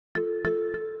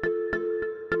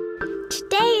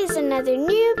another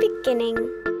new beginning.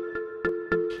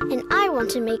 And I want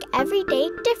to make every day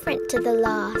different to the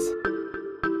last.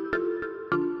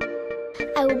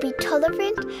 I will be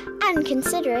tolerant and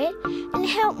considerate and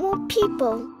help more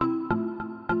people.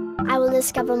 I will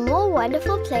discover more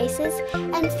wonderful places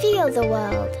and feel the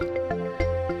world.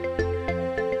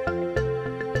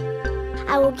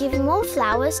 I will give more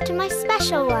flowers to my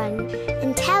special one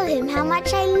and tell him how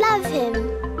much I love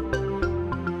him.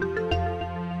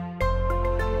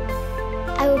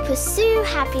 I will pursue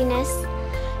happiness,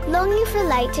 longing for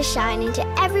light to shine into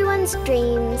everyone's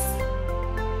dreams.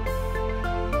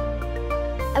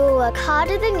 I will work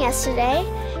harder than yesterday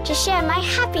to share my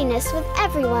happiness with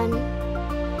everyone.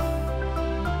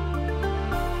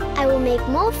 I will make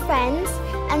more friends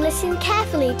and listen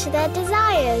carefully to their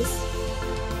desires.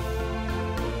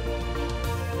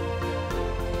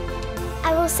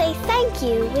 I will say thank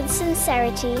you with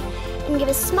sincerity and give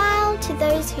a smile to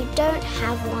those who don't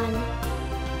have one.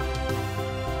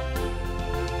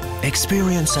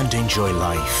 Experience and enjoy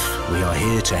life. We are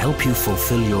here to help you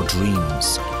fulfill your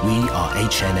dreams. We are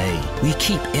HNA. We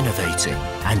keep innovating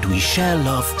and we share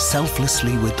love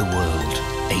selflessly with the world.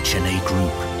 HNA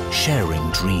Group, sharing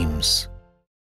dreams.